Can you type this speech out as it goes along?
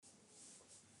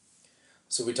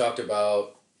So we talked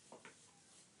about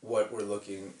what we're not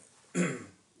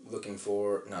looking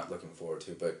forward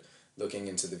to, but looking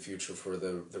into the future for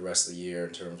the rest of the year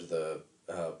in terms of the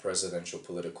presidential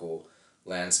political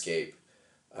landscape.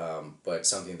 But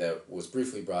something that was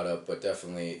briefly brought up, but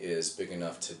definitely is big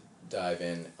enough to dive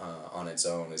in on its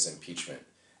own, is impeachment,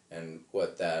 and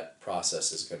what role that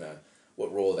process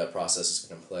is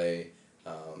gonna play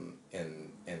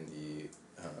in the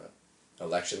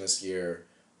election this year,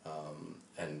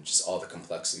 and just all the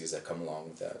complexities that come along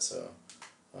with that. So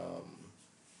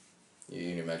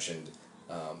you mentioned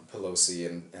Pelosi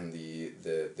and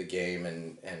the game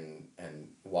and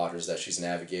waters that she's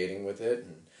navigating with it,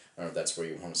 and I don't know if that's where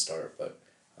you want to start, but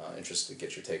interested to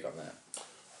get your take on that.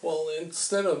 Well,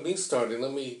 instead of me starting,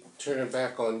 let me turn it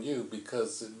back on you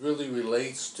because it really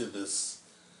relates to this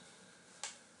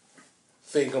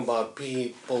thing about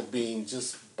people being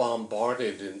just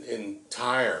bombarded and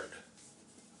tired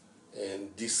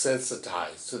and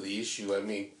desensitized to the issue. I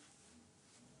mean,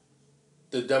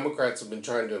 the Democrats have been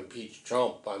trying to impeach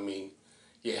Trump. I mean,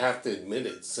 you have to admit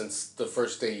it, since the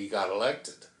first day he got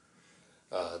elected.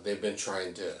 They've been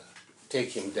trying to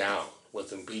take him down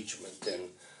with impeachment and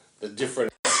the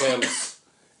different attempts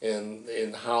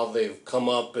and how they've come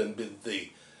up and been the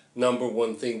number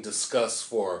one thing discussed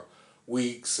for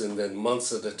weeks and then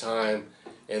months at a time,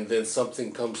 and then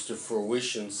something comes to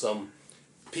fruition, some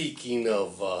peaking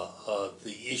of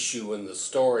the issue and the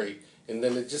story, and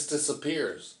then it just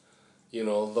disappears. You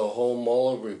know, the whole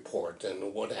Mueller report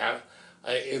and what happened,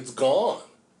 it's gone.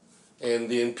 And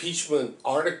the impeachment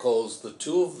articles, the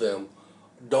two of them,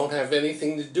 don't have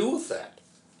anything to do with that.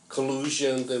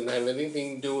 Collusion doesn't have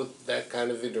anything to do with that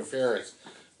kind of interference.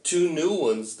 Two new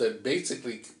ones that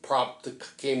basically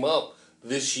came up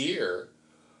this year,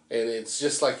 and it's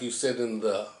just like you said in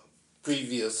the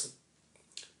previous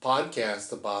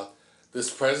podcast about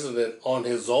this president on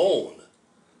his own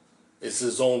is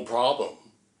his own problem.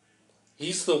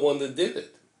 He's the one that did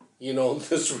it. You know,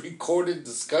 this recorded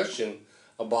discussion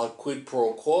about quid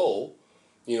pro quo,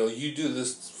 you know, you do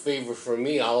this favor for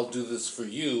me, I'll do this for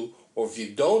you, or if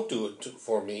you don't do it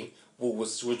for me,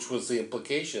 which was the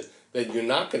implication, then you're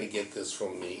not going to get this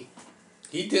from me.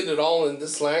 He did it all in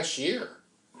this last year.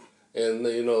 And,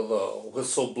 you know, the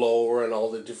whistleblower and all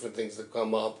the different things that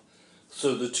come up.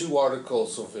 So the two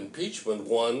articles of impeachment,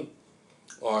 one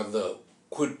are the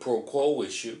quid pro quo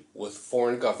issue with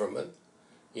foreign government,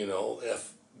 you know,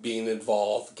 if being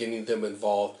involved, getting them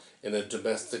involved in a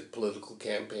domestic political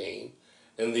campaign.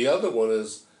 And the other one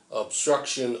is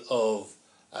obstruction of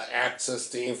access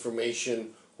to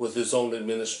information with his own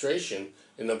administration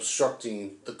and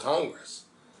obstructing the Congress.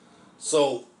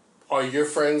 So are your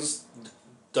friends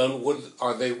done with,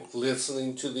 are they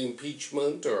listening to the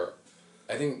impeachment, or?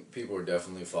 I think people are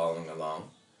definitely following along.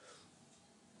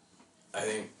 I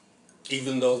think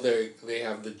even though they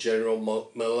have the general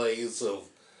malaise of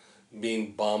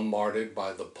being bombarded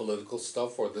by the political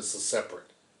stuff, or this is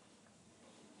separate?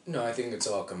 no, I think it's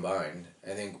all combined.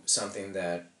 I think something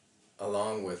that,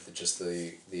 along with just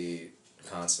the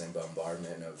constant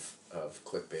bombardment of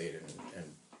clickbait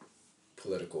and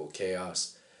political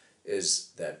chaos,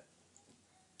 is that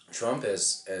Trump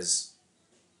has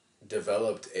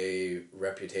developed a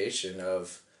reputation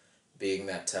of being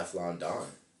that Teflon Don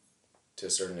to a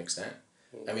certain extent.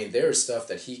 I mean, there is stuff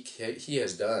that he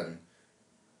has done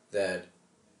that,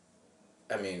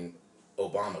 I mean,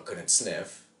 Obama couldn't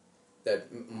sniff,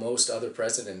 that most other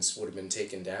presidents would have been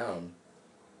taken down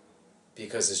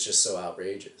because it's just so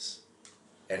outrageous.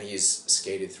 And he's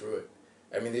skated through it.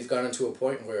 I mean, they've gotten to a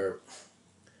point where,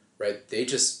 right,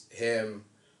 him,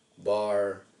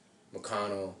 Barr,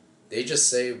 McConnell, they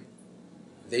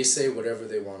say whatever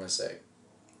they want to say,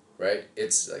 right?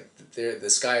 It's like the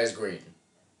sky is green.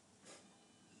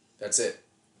 That's it.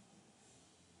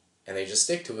 And they just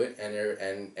stick to it, and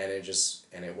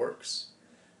it works.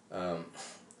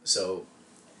 So,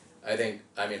 I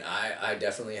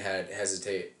definitely had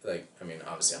hesitate. Like, I mean,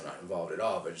 obviously I'm not involved at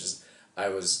all, but just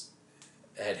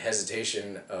had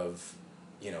hesitation of,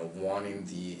 wanting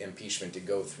the impeachment to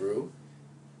go through.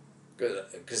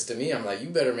 Because to me, I'm like, you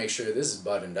better make sure this is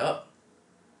buttoned up.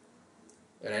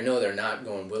 And I know they're not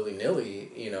going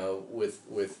willy-nilly,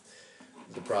 with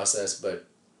the process, but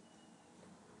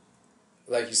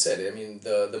like you said, I mean,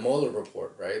 the Mueller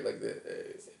report, right? Like,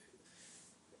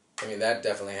 that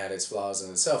definitely had its flaws in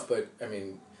itself, but, I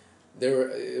mean, there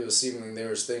was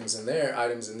things in there,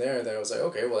 items in there that I was like,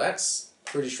 okay, well, that's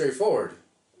pretty straightforward,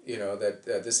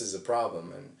 that this is a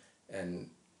problem, and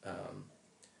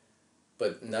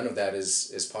but none of that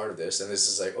is part of this, and this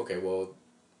is like, okay, well,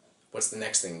 what's the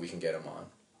next thing we can get them on,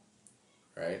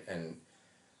 right? And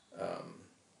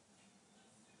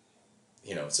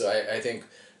So I think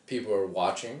people are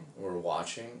watching. We're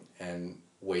watching and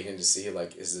waiting to see,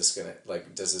 like, is this gonna,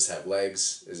 like, does this have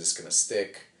legs? Is this gonna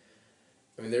stick?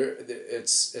 I mean,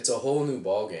 it's a whole new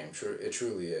ball game. It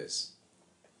truly is.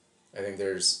 I think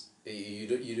there's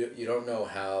you don't know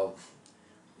how,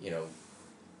 you know,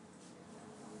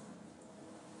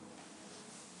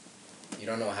 you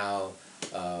don't know how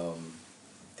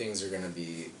things are gonna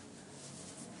be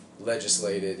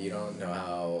legislated. You don't know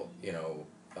how, you know,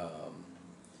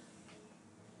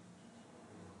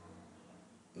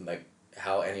 like,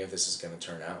 how any of this is gonna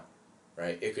turn out,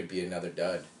 right? It could be another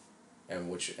dud, and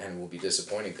will be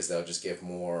disappointing because they'll just give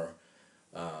more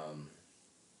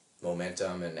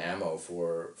momentum and ammo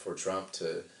for Trump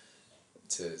to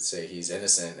say he's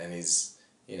innocent, and he's,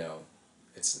 you know,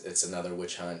 it's another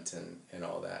witch hunt and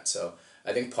all that. So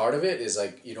I think part of it is,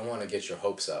 like, you don't want to get your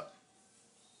hopes up.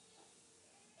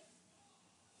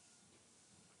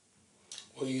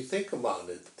 Well, you think about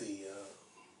it,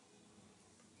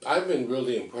 I've been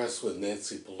really impressed with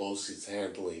Nancy Pelosi's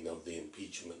handling of the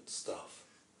impeachment stuff.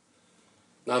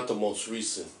 Not the most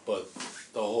recent, but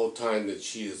the whole time that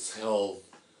she has held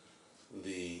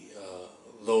the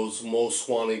those most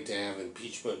wanting to have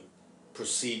impeachment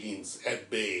proceedings at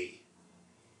bay,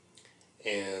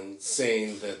 and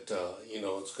saying that you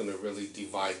know, it's going to really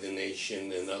divide the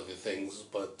nation and other things.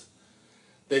 But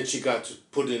then she got to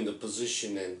put in the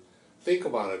position, and think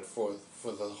about it, for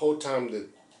the whole time that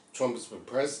Trump has been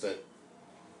president,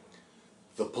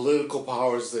 the political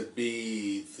powers that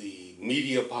be, the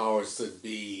media powers that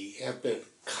be, have been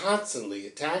constantly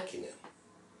attacking him.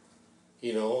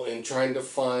 You know, and trying to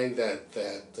find that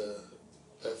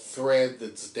thread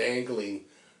that's dangling,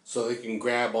 so they can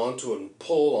grab onto it and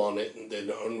pull on it and then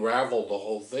unravel the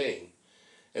whole thing.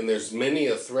 And there's many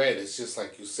a thread. It's just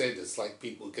like you said. It's like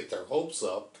people get their hopes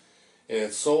up, and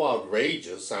it's so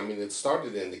outrageous. I mean, it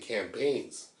started in the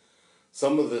campaigns.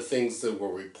 Some of the things that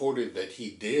were reported that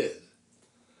he did,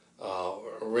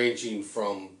 ranging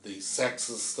from the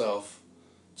sexist stuff,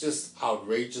 just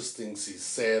outrageous things he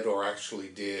said or actually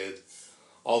did,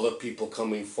 all the people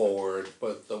coming forward,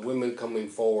 but the women coming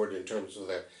forward in terms of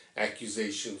their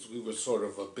accusations, we were sort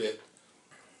of a bit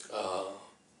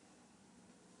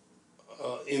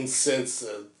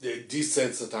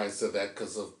desensitized to that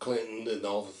because of Clinton and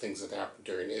all the things that happened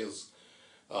during his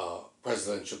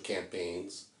presidential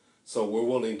campaigns. So we're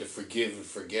willing to forgive and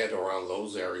forget around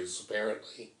those areas,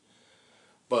 apparently.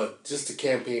 But just the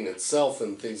campaign itself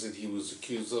and things that he was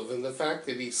accused of, and the fact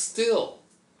that he still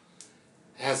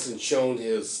hasn't shown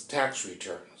his tax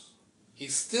returns. He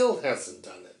still hasn't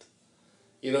done it.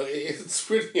 You know, it's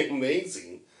pretty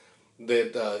amazing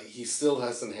that he still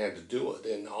hasn't had to do it.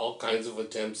 And all kinds of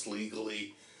attempts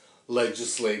legally,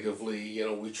 legislatively, you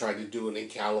know, we tried to do it in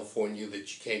California,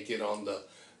 that you can't get on the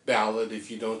ballot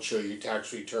if you don't show your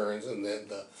tax returns, and then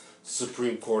the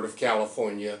Supreme Court of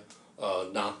California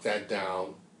knocked that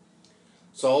down.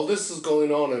 So all this is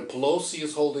going on, and Pelosi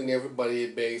is holding everybody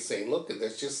at bay, saying, look,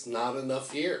 there's just not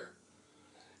enough here.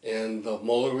 And the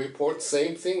Mueller report,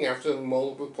 same thing. After the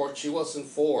Mueller report, she wasn't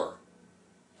for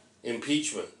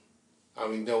impeachment. I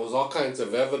mean, there was all kinds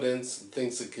of evidence and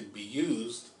things that could be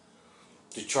used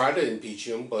to try to impeach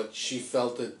him, but she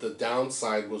felt that the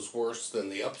downside was worse than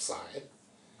the upside.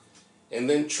 And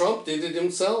then Trump did it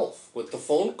himself with the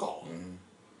phone call. Mm-hmm.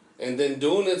 And then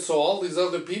doing it so all these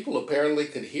other people apparently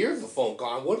could hear the phone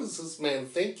call. What is this man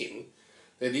thinking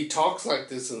that he talks like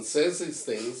this and says these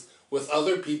things with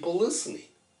other people listening?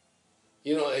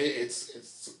 You know,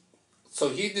 it's so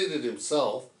he did it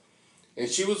himself, and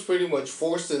she was pretty much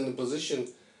forced in the position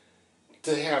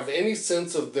to have any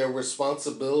sense of their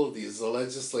responsibility as a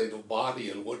legislative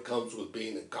body and what comes with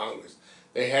being in Congress.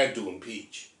 They had to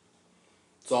impeach.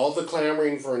 So all the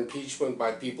clamoring for impeachment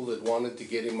by people that wanted to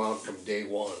get him out from day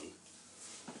one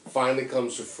finally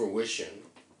comes to fruition.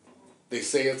 They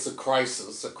say it's a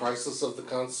crisis of the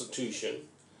Constitution.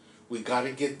 We got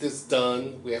to get this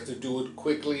done. We have to do it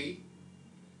quickly.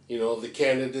 You know, the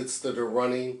candidates that are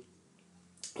running,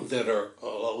 that are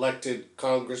elected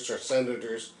Congress or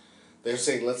senators, they're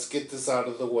saying, let's get this out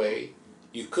of the way.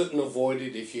 You couldn't avoid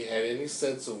it if you had any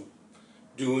sense of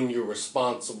doing your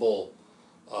responsible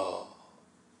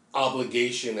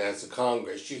obligation as a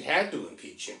Congress. You had to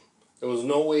impeach him. There was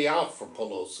no way out for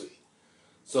Pelosi.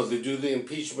 So they do the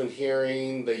impeachment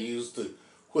hearing. They used the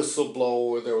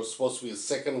whistleblower. There was supposed to be a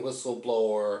second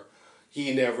whistleblower.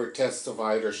 He never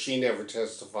testified, or she never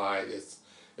testified.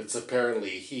 It's apparently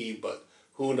he, but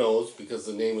who knows, because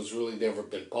the name has really never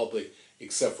been public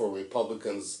except for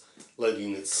Republicans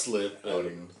letting it slip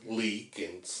and leak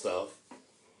and stuff.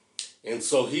 And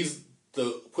so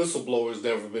the whistleblower has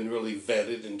never been really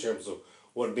vetted in terms of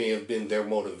what may have been their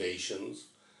motivations.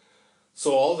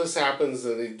 So all this happens,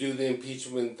 and they do the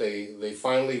impeachment. They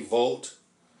finally vote.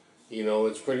 You know,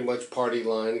 it's pretty much party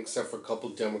line, except for a couple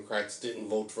of Democrats didn't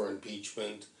vote for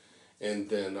impeachment. And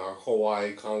then our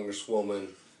Hawaii Congresswoman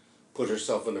put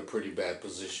herself in a pretty bad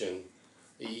position.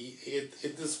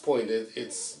 At this point,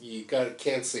 it's you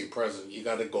can't say president. You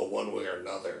got to go one way or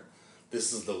another.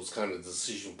 This is those kind of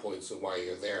decision points and why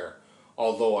you're there.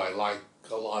 Although I like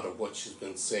a lot of what she's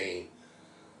been saying,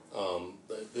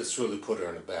 this really put her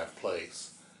in a bad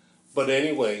place. But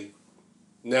anyway,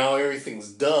 now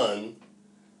everything's done.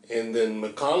 And then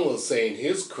McConnell is saying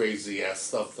his crazy ass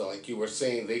stuff that, like you were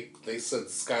saying, they said the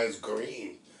sky's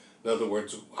green. In other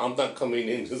words, I'm not coming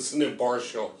in as an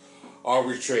impartial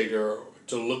arbitrator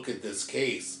to look at this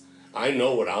case. I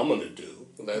know what I'm going to do.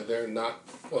 That they're not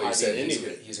Well, he said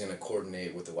anything. he's going to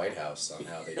coordinate with the White House on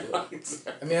how they do it.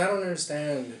 Exactly. I mean, I don't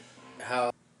understand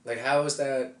how is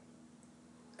that?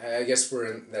 I guess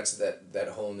that's that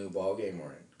whole new ball game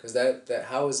we're in. Because that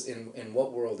how is in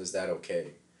what world is that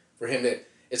okay for him to?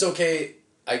 It's okay.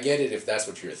 I get it if that's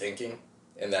what you're thinking,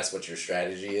 and that's what your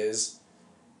strategy is,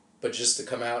 but just to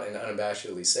come out and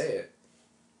unabashedly say it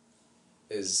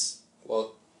is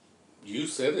Well, you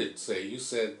said it. You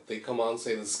said they come on and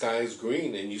say the sky is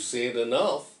green, and you say it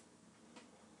enough,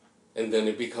 and then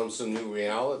it becomes a new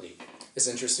reality. It's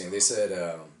interesting. They said,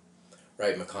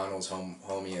 right, McConnell's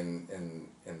homie in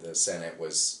the Senate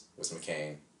was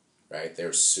McCain, right?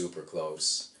 They're super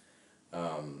close.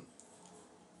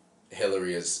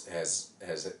 Hillary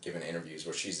has given interviews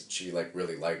where she like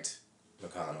really liked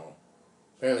McConnell.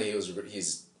 Apparently he was a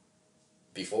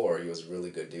really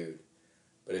good dude,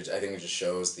 but I think it just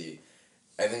shows the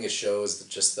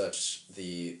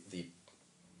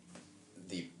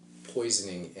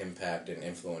poisoning impact and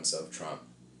influence of Trump.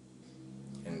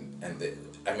 I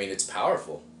mean, it's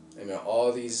powerful. I mean,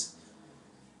 all these.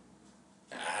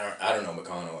 I don't know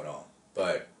McConnell at all,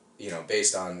 but you know,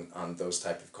 based on those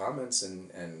type of comments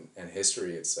and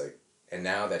history, it's like, and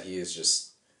now that he is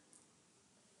just,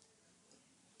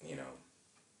 you know,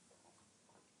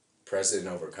 president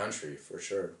over country for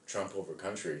sure, Trump over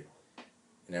country,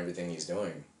 and everything he's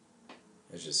doing,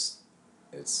 it's just,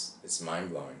 it's mind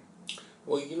blowing.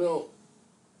 Well, you know,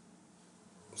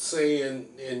 say,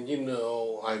 and you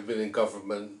know, I've been in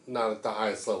government, not at the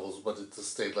highest levels, but at the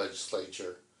state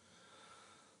legislature.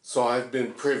 So I've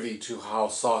been privy to how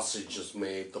sausage is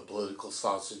made, the political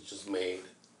sausage is made.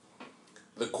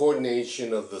 The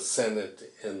coordination of the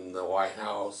Senate and the White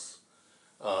House,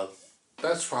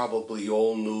 that's probably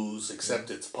old news,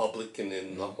 except it's public and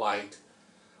in the light.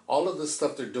 All of the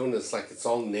stuff they're doing is like it's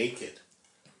all naked.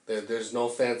 There's no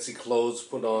fancy clothes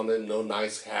put on it, no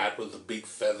nice hat with a big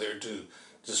feather to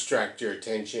distract your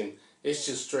attention. It's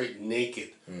just straight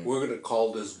naked. We're going to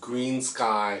call this green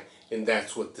sky, and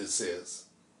that's what this is.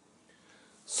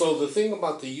 So the thing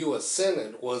about the U.S.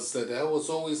 Senate was that was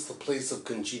always the place of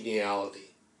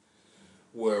congeniality,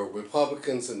 where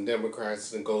Republicans and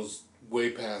Democrats, and it goes way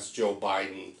past Joe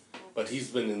Biden, but he's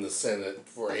been in the Senate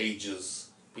for ages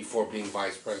before being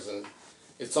vice president.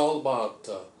 It's all about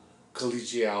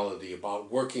collegiality, about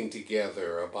working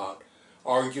together, about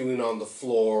arguing on the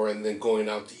floor and then going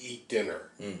out to eat dinner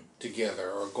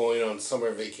together, or going on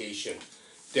summer vacation,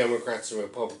 Democrats and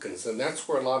Republicans. And that's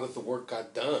where a lot of the work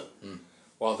got done.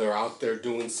 While they're out there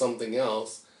doing something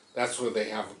else, that's where they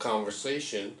have a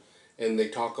conversation and they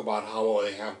talk about how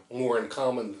they have more in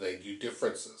common than they do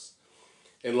differences.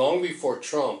 And long before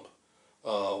Trump,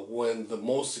 when the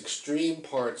most extreme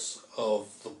parts of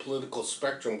the political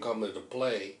spectrum come into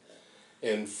play,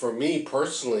 and for me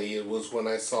personally, it was when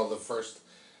I saw the first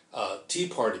Tea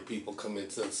Party people come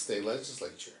into the state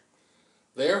legislature.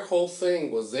 Their whole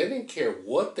thing was they didn't care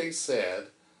what they said,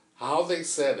 how they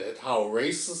said it, how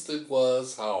racist it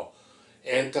was, how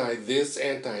anti-this,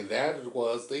 anti-that it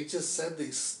was. They just said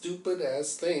these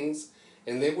stupid-ass things,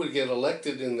 and they would get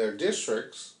elected in their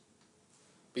districts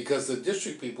because the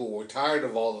district people were tired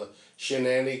of all the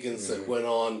shenanigans that went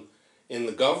on in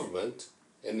the government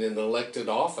and in elected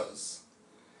office.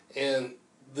 And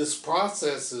this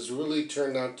process has really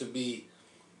turned out to be,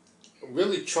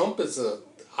 really Trump is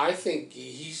I think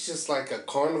he's just like a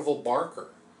carnival barker.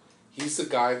 He's the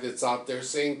guy that's out there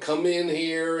saying, come in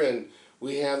here, and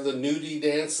we have the nudie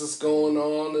dances going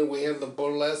on, and we have the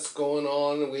burlesque going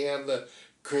on, and we have the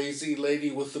crazy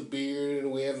lady with the beard,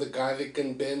 and we have the guy that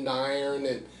can bend iron,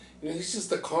 and you know, he's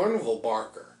just a carnival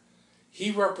barker. He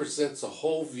represents a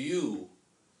whole view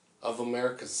of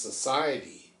American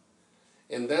society.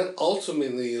 And that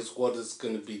ultimately is what is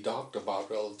going to be talked about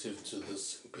relative to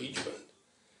this impeachment.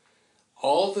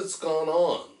 All that's gone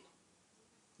on,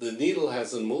 the needle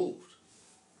hasn't moved.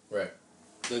 Right.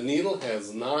 The needle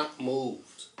has not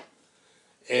moved.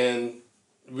 And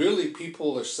really,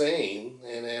 people are saying,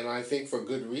 and I think for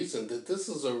good reason, that this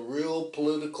is a real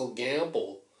political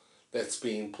gamble that's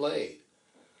being played.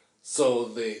 So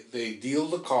they deal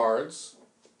the cards,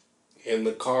 and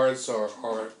the cards are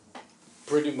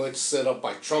pretty much set up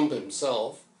by Trump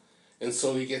himself, and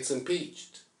so he gets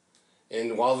impeached.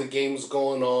 And while the game's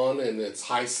going on and it's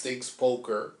high stakes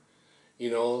poker,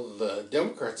 the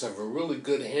Democrats have a really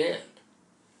good hand.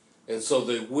 And so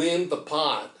they win the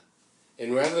pot,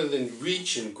 and rather than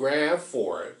reach and grab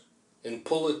for it and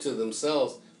pull it to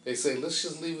themselves, they say, let's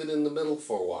just leave it in the middle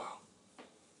for a while.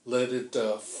 Let it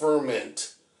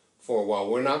ferment for a while.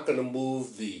 We're not going to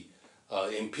move the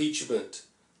impeachment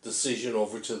decision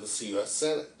over to the U.S.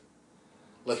 Senate.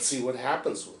 Let's see what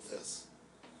happens with this.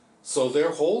 So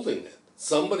they're holding it.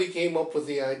 Somebody came up with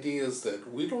the ideas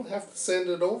that we don't have to send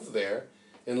it over there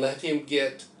and let him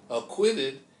get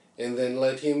acquitted and then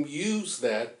let him use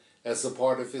that as a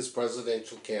part of his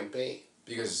presidential campaign.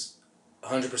 Because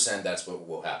 100% that's what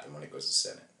will happen when it goes to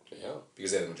Senate. Yeah.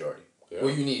 Because they have the majority. Yeah.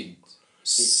 Well, you need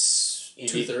You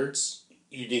 2/3.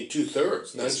 You need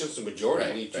 2/3, not just a majority.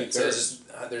 You need 2/3.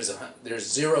 So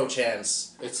there's zero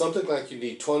chance. It's something like you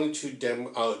need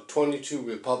 22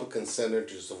 Republican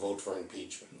senators to vote for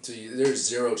impeachment. So there's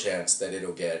zero chance that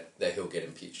he'll get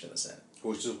impeached in the Senate.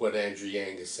 Which is what Andrew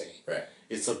Yang is saying. Right.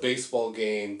 It's a baseball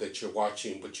game that you're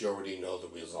watching, but you already know the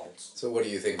results. So what do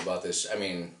you think about this? I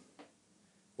mean,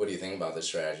 what do you think about the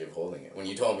strategy of holding it? When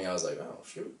you told me, I was like, oh,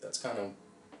 shoot, that's kind of...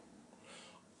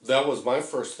 That was my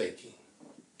first thinking.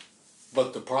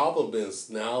 But the problem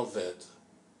is now that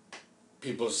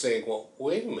people are saying, well,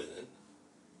 wait a minute,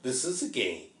 this is a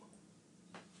game.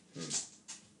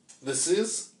 This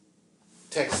is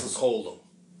Texas Hold'em.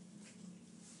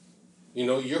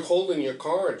 You're holding your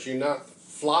cards. You're not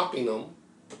flopping them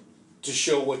to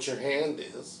show what your hand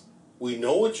is. We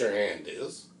know what your hand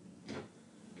is.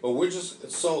 But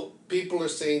so people are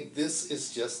saying this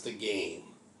is just a game.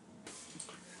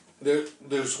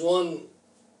 There's one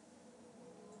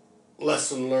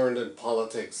lesson learned in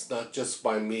politics, not just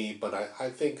by me, but I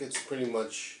think it's pretty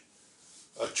much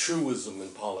a truism in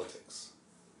politics.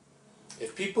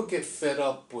 If people get fed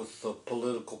up with the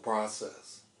political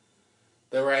process,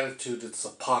 their attitude is a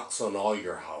pox on all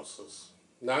your houses.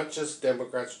 Not just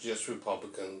Democrats, just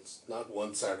Republicans, not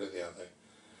one side or the other.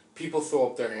 People throw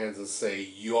up their hands and say,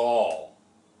 y'all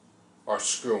are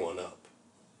screwing up.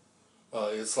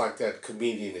 It's like that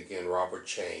comedian again, Robert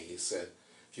Chang. He said,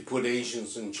 if you put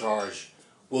Asians in charge,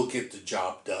 we'll get the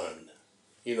job done.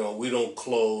 We don't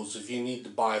close. If you need to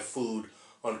buy food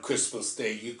on Christmas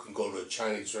Day, you can go to a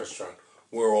Chinese restaurant.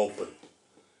 We're open.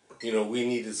 We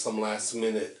needed some last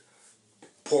minute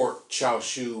pork chow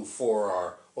shu for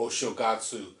our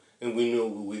Oshogatsu, and we knew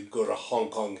we'd go to Hong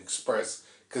Kong Express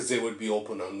because they would be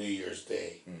open on New Year's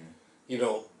Day.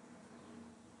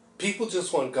 People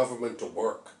just want government to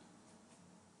work.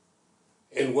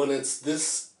 And when it's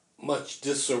this much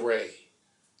disarray,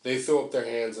 they throw up their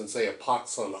hands and say a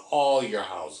pox on all your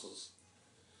houses.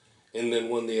 And then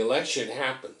when the election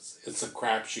happens, it's a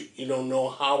crapshoot. You don't know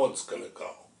how it's going to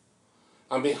go.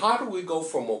 I mean, how do we go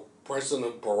from a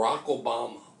President Barack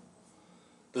Obama,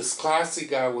 this classy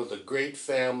guy with a great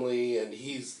family, and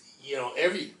he's,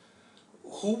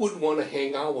 who would want to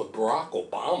hang out with Barack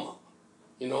Obama?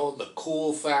 The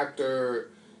cool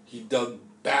factor, he dug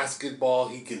basketball,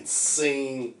 he can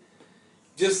sing,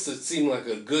 just to seem like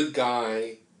a good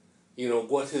guy.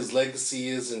 What his legacy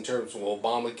is in terms of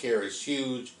Obamacare is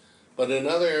huge, but in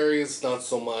other areas, not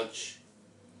so much.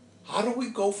 How do we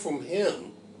go from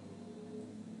him,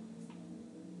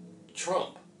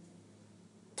 Trump,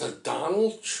 to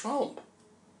Donald Trump?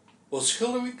 Was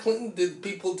Hillary Clinton, did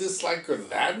people dislike her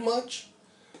that much?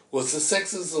 Was the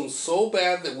sexism so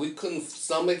bad that we couldn't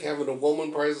stomach having a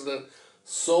woman president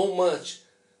so much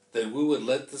that we would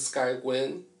let this guy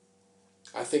win?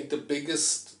 I think the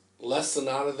biggest lesson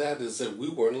out of that is that we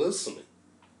weren't listening.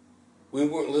 We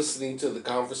weren't listening to the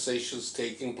conversations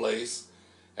taking place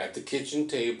at the kitchen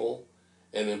table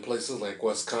and in places like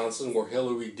Wisconsin where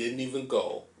Hillary didn't even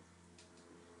go,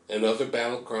 and other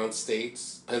battleground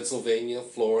states, Pennsylvania,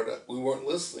 Florida. We weren't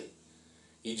listening.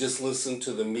 You just listened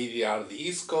to the media out of the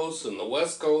East Coast and the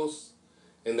West Coast,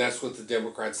 and that's what the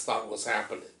Democrats thought was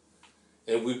happening.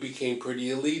 And we became pretty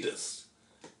elitist.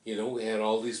 We had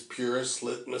all these purist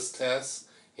litmus tests.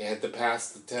 You had to pass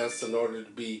the test in order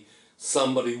to be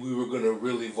somebody we were going to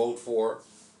really vote for.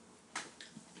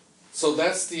 So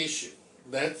that's the issue.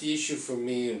 That's the issue for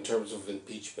me in terms of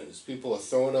impeachment, is people are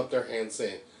throwing up their hands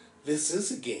saying, this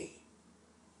is a game.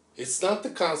 It's not the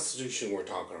Constitution we're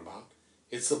talking about.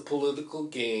 It's a political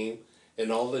game,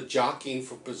 and all the jockeying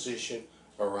for position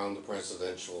around the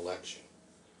presidential election.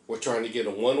 We're trying to get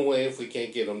him one way. If we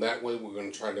can't get him that way, we're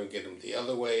going to try to get him the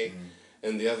other way. Mm-hmm.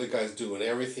 And the other guy's doing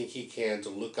everything he can to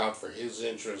look out for his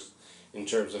interests in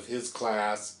terms of his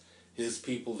class, his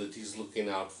people that he's looking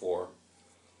out for.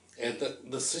 And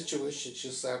the situation's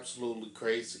just absolutely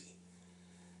crazy.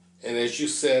 And as you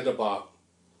said about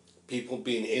people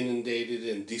being inundated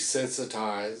and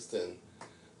desensitized and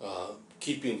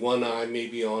keeping one eye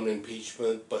maybe on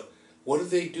impeachment, but what do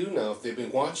they do now if they've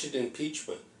been watching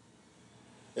impeachment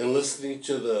and listening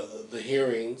to the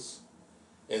hearings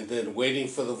and then waiting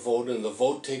for the vote, and the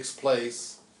vote takes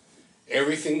place,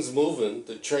 everything's moving,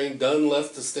 the train done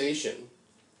left the station,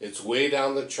 it's way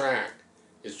down the track,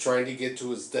 it's trying to get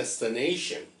to its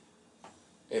destination,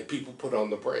 and people put on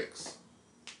the brakes.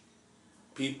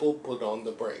 People put on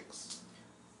the brakes.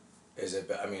 Is it?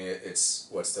 I mean, it's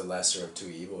what's the lesser of two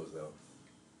evils, though?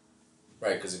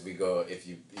 Right, because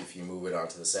if you move it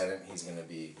onto the Senate, he's going to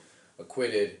be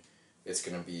acquitted. It's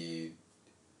going to be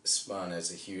spun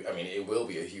as a huge. I mean, it will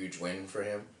be a huge win for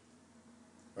him.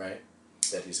 Right,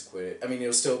 that he's acquitted. I mean,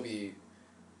 he'll still be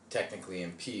technically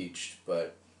impeached,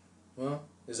 but how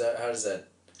does that?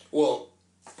 Well,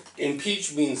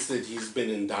 impeach means that he's been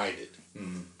indicted.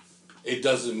 Mm-hmm. It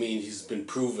doesn't mean he's been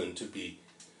proven to be.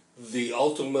 The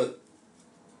ultimate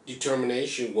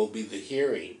determination will be the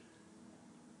hearing,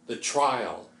 the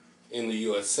trial in the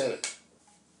U.S. Senate,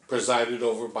 presided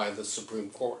over by the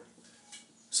Supreme Court.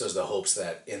 So is the hopes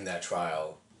that in that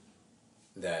trial,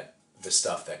 that the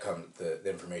stuff that the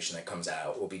information that comes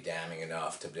out will be damning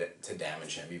enough to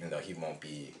damage him, even though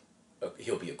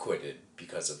he'll be acquitted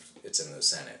because it's in the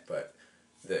Senate, but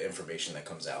the information that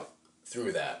comes out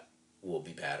through that will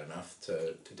be bad enough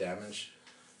to damage?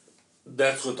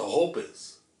 That's what the hope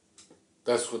is.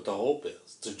 That's what the hope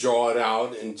is. To draw it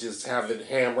out and just have it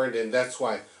hammered. And that's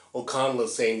why O'Connell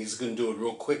is saying he's going to do it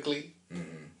real quickly.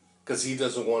 Because he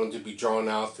doesn't want it to be drawn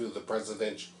out through the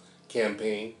presidential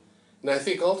campaign. And I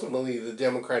think ultimately the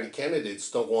Democratic candidates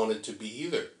don't want it to be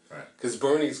either. Because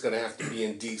Bernie's going to have to be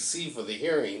in D.C. for the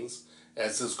hearings,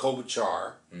 as is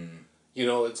Klobuchar. You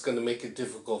know, it's going to make it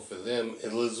difficult for them.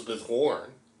 Elizabeth Warren.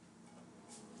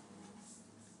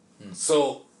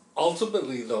 So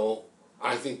ultimately, though,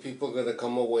 I think people are going to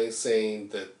come away saying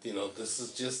that, you know, this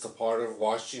is just a part of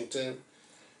Washington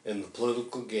and the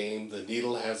political game. The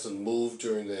needle hasn't moved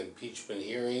during the impeachment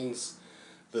hearings.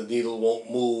 The needle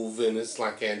won't move. And it's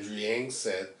like Andrew Yang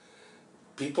said,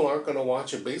 people aren't going to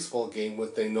watch a baseball game when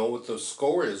they know what the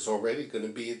score is already going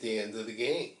to be at the end of the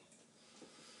game.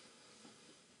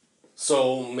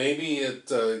 So maybe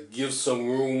it gives some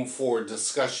room for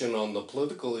discussion on the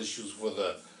political issues for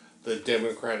the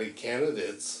Democratic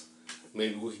candidates.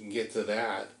 Maybe we can get to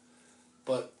that.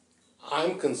 But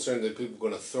I'm concerned that people are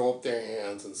going to throw up their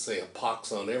hands and say a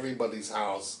pox on everybody's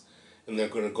house, and they're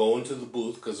going to go into the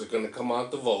booth because they're going to come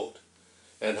out to vote.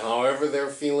 And however they're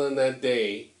feeling that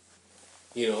day,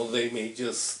 you know, they may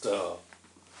just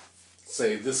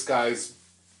say, this guy's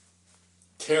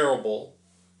terrible.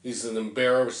 He's an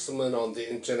embarrassment on the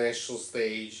international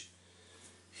stage.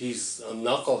 He's a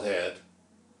knucklehead.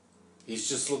 He's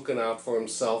just looking out for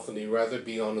himself, and he'd rather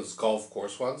be on his golf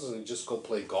course. Why doesn't he just go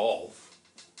play golf?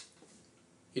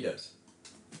 He does.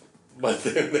 But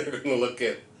then they're going to look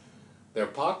at their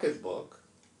pocketbook,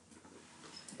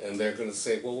 and they're going to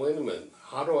say, well, wait a minute.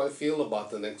 How do I feel about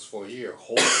the next 4 years?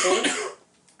 Hopeful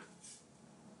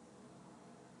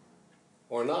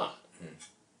or not?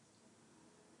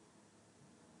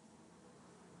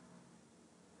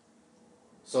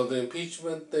 So the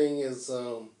impeachment thing is...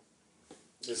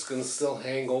 it's going to still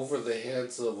hang over the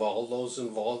heads of all those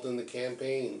involved in the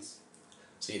campaigns.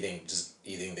 So you think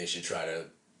they should try to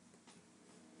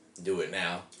do it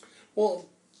now? Well,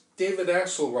 David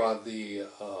Axelrod, the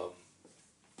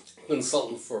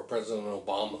consultant for President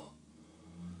Obama,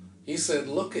 he said,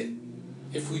 look,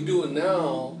 if we do it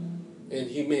now, and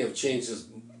he may have changed his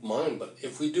mind, but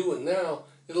if we do it now,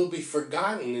 it'll be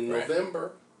forgotten in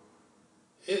November.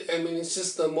 It's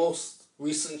just the most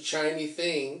recent shiny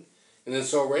thing. And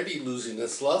it's already losing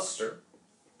its luster.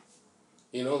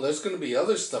 You know, there's going to be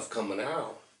other stuff coming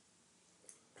out.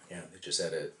 Yeah, they just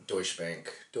had a Deutsche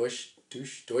Bank. I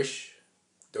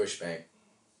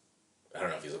don't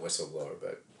know if he's a whistleblower,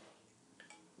 but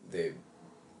they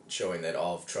showing that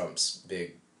all of Trump's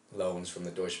big loans from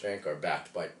the Deutsche Bank are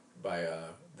backed by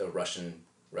the Russian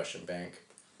bank.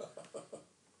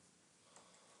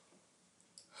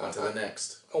 On to the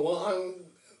next. Well,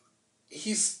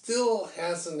 he still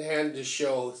hasn't had to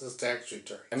show his tax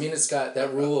return. I mean, it's got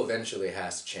that rule eventually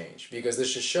has to change because this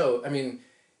should show. I mean,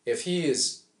 if he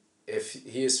is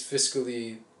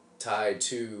fiscally tied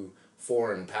to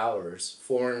foreign powers,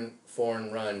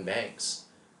 foreign run banks,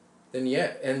 then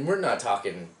yeah, and we're not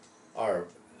talking our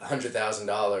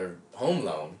 $100,000 home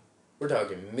loan. We're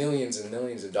talking millions and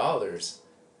millions of dollars.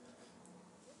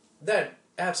 That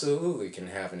absolutely can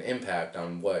have an impact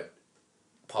on what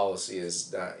policy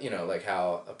is, like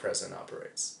how a president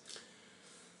operates.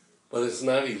 But it's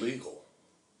not illegal.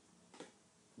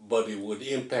 But it would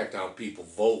impact how people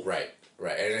vote. Right,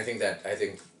 right, and I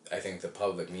think the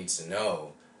public needs to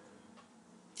know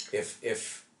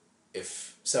if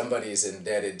somebody's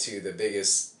indebted to the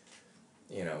biggest,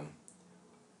 you know,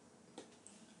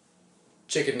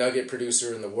 chicken nugget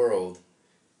producer in the world,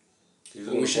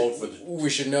 we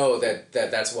should know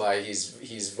that's why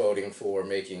he's voting for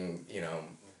making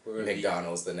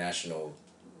McDonald's the national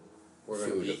we're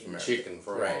going to be eating chicken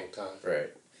for a long time. Right.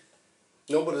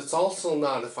 No, but it's also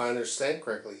not, if I understand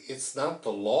correctly, it's not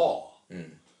the law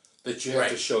that you have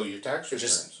to show your tax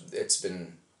returns. It's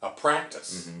been a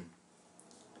practice. Mm-hmm.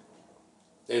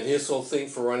 And his whole thing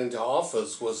for running to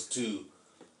office was to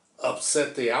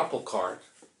upset the apple cart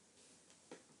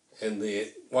and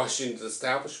the Washington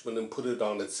establishment and put it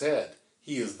on its head.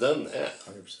 He has done that.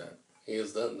 100%. He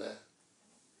has done that.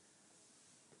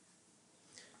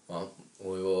 Well,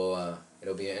 we will.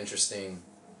 It'll be an interesting.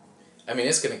 I mean,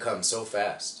 it's going to come so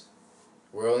fast.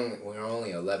 We're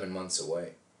only 11 months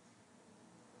away.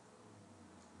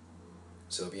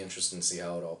 So it'll be interesting to see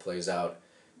how it all plays out.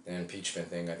 The impeachment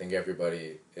thing, I think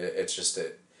everybody, it's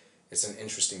an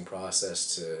interesting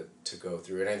process to go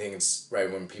through. And I think it's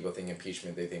right when people think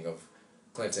impeachment, they think of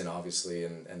Clinton, obviously,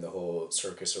 and the whole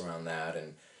circus around that.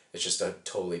 And it's just a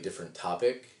totally different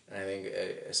topic. And I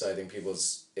think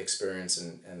people's experience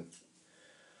and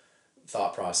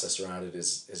thought process around it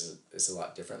is a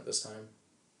lot different this time.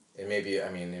 It may be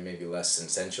less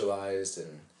sensationalized,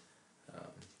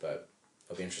 but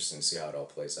it'll be interesting to see how it all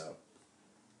plays out.